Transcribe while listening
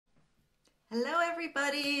Hello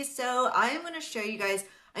everybody. So I'm going to show you guys,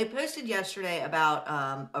 I posted yesterday about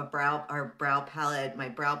our brow palette, my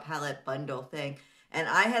brow palette bundle thing. And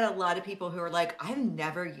I had a lot of people who were like, I've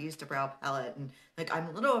never used a brow palette and like I'm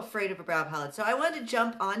a little afraid of a brow palette. So I wanted to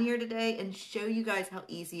jump on here today and show you guys how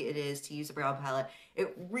easy it is to use a brow palette.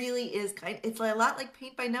 It really is it's a lot like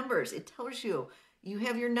paint by numbers. It tells you you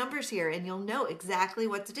have your numbers here and you'll know exactly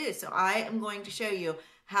what to do. So I am going to show you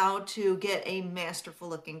how to get a masterful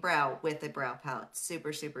looking brow with a brow palette.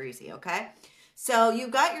 Super, super easy, okay? So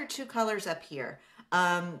you've got your two colors up here,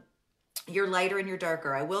 your lighter and your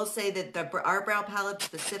darker. I will say that our brow palette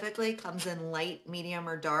specifically comes in light, medium,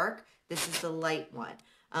 or dark. This is the light one.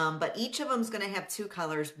 But each of them is going to have two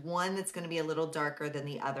colors, one that's going to be a little darker than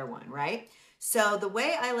the other one, right? So the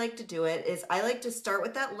way I like to do it is I like to start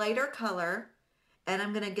with that lighter color, and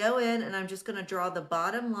I'm going to go in and I'm just going to draw the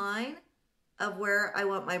bottom line of where I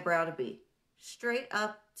want my brow to be, straight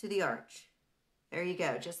up to the arch. There you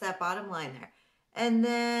go, just that bottom line there. And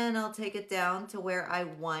then I'll take it down to where I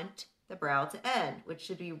want the brow to end, which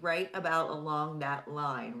should be right about along that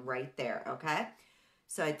line right there, okay?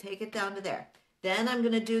 So I take it down to there. Then I'm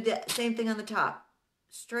gonna do the same thing on the top.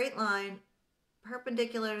 Straight line,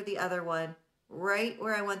 perpendicular to the other one, right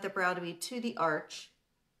where I want the brow to be to the arch.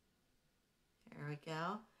 There we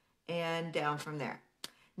go. And down from there.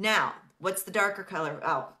 Now, what's the darker color?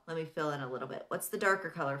 Oh, let me fill in a little bit. What's the darker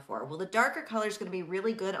color for? Well, the darker color is going to be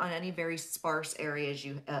really good on any very sparse areas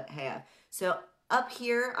you have. So up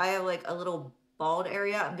here, I have like a little bald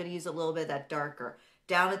area. I'm going to use a little bit of that darker.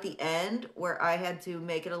 Down at the end, where I had to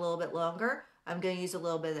make it a little bit longer, I'm going to use a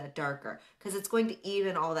little bit of that darker because it's going to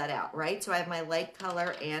even all that out, right? So I have my light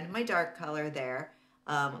color and my dark color there.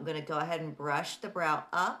 I'm going to go ahead and brush the brow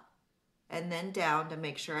up and then down to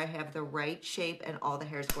make sure I have the right shape and all the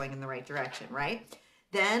hairs going in the right direction, right?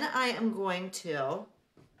 Then I am going to,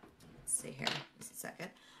 let's see here, just a second.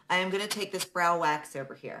 I am gonna take this brow wax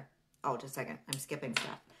over here. Oh, just a second, I'm skipping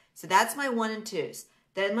stuff. So that's my 1 and 2s.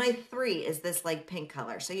 Then my 3 is this light pink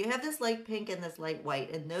color. So you have this light pink and this light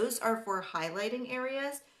white, and those are for highlighting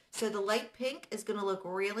areas. So the light pink is gonna look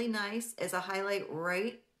really nice as a highlight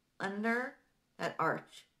right under that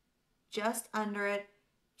arch, just under it.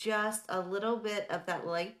 Just a little bit of that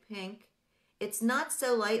light pink. It's not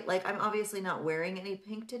so light, like I'm obviously not wearing any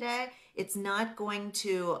pink today. It's not going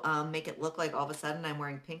to make it look like all of a sudden I'm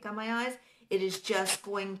wearing pink on my eyes. It is just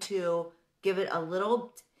going to give it a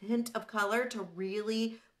little hint of color to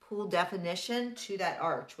really pull definition to that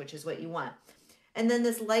arch, which is what you want. And then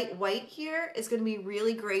this light white here is going to be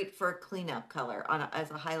really great for cleanup color as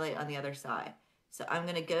a highlight on the other side. So I'm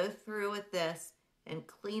going to go through with this and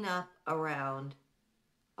clean up around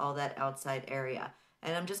all that outside area.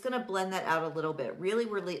 And I'm just going to blend that out a little bit. Really,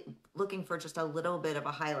 we're looking for just a little bit of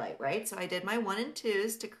a highlight, right? So I did my 1 and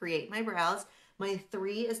 2s to create my brows. My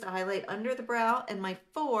 3 is to highlight under the brow, and my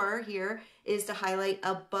 4 here is to highlight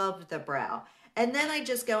above the brow. And then I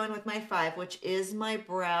just go in with my 5, which is my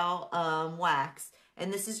brow wax.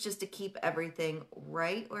 And this is just to keep everything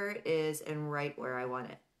right where it is and right where I want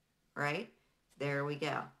it, right? There we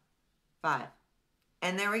go. 5.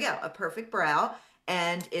 And there we go, a perfect brow.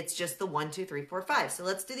 And it's just the 1, 2, 3, 4, 5. So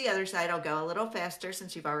let's do the other side. I'll go a little faster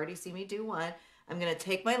since you've already seen me do one. I'm going to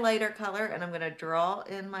take my lighter color and I'm going to draw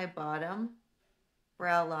in my bottom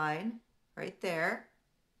brow line right there.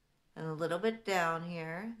 And a little bit down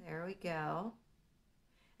here. There we go.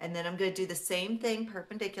 And then I'm going to do the same thing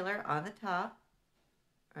perpendicular on the top.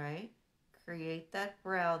 Right? Create that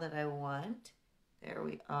brow that I want. There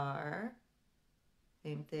we are.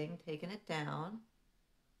 Same thing, taking it down.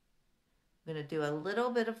 I'm going to do a little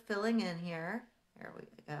bit of filling in here. There we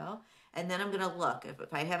go. And then I'm going to look.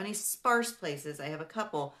 If I have any sparse places, I have a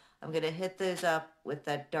couple, I'm going to hit those up with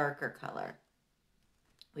that darker color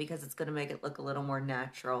because it's going to make it look a little more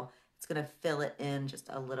natural. It's going to fill it in just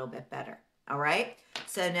a little bit better. All right?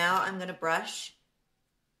 So now I'm going to brush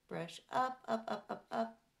up, up, up, up,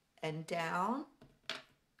 up, and down.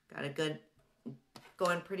 Got a good,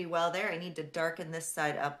 going pretty well there. I need to darken this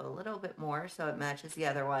side up a little bit more so it matches the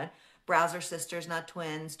other one. Brows are sisters, not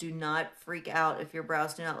twins. Do not freak out if your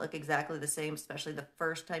brows do not look exactly the same, especially the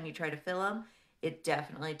first time you try to fill them. It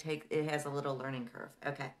definitely it has a little learning curve.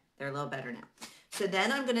 Okay, they're a little better now. So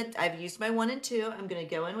then I've used my 1 and 2. I'm gonna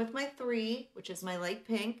go in with my 3, which is my light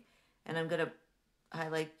pink, and I'm gonna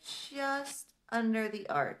highlight just under the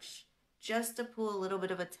arch, just to pull a little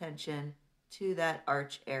bit of attention to that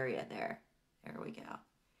arch area there. There we go.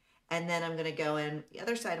 And then I'm gonna go in the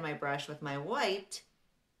other side of my brush with my white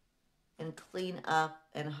and clean up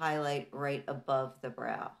and highlight right above the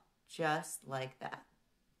brow, just like that.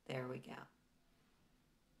 There we go.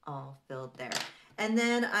 All filled there. And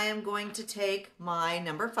then I am going to take my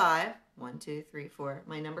number 5, 1, 2, 3, 4,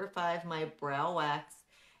 my number 5, my brow wax,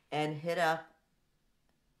 and hit up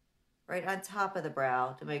right on top of the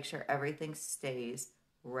brow to make sure everything stays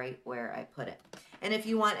right where I put it. And if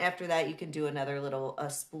you want, after that, you can do another little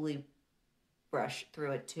spoolie brush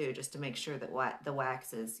through it too, just to make sure that the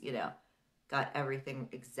wax is, you know, got everything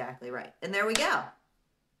exactly right. And there we go.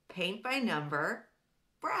 Paint by number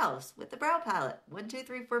brows with the brow palette. 1, 2,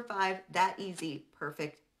 3, 4, 5. That easy,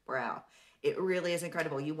 perfect brow. It really is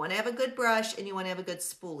incredible. You want to have a good brush and you want to have a good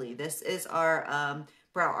spoolie. This is our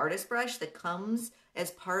brow artist brush that comes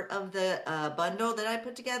as part of the bundle that I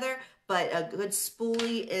put together, but a good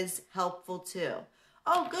spoolie is helpful too.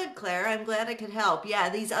 Oh, good, Claire. I'm glad I could help. Yeah,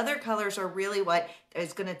 these other colors are really what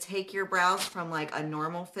is going to take your brows from like a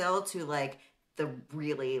normal fill to like the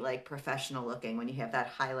really like professional looking when you have that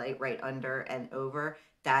highlight right under and over.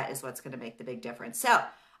 That is what's going to make the big difference. So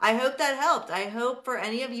I hope that helped. I hope for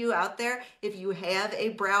any of you out there, if you have a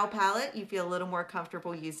brow palette, you feel a little more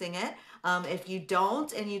comfortable using it. If you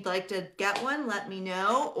don't and you'd like to get one, let me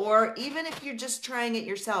know. Or even if you're just trying it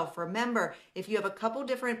yourself, remember, if you have a couple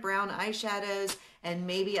different brown eyeshadows and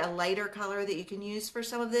maybe a lighter color that you can use for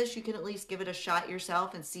some of this, you can at least give it a shot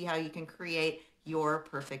yourself and see how you can create your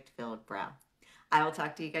perfect filled brow. I will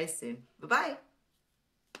talk to you guys soon. Bye-bye.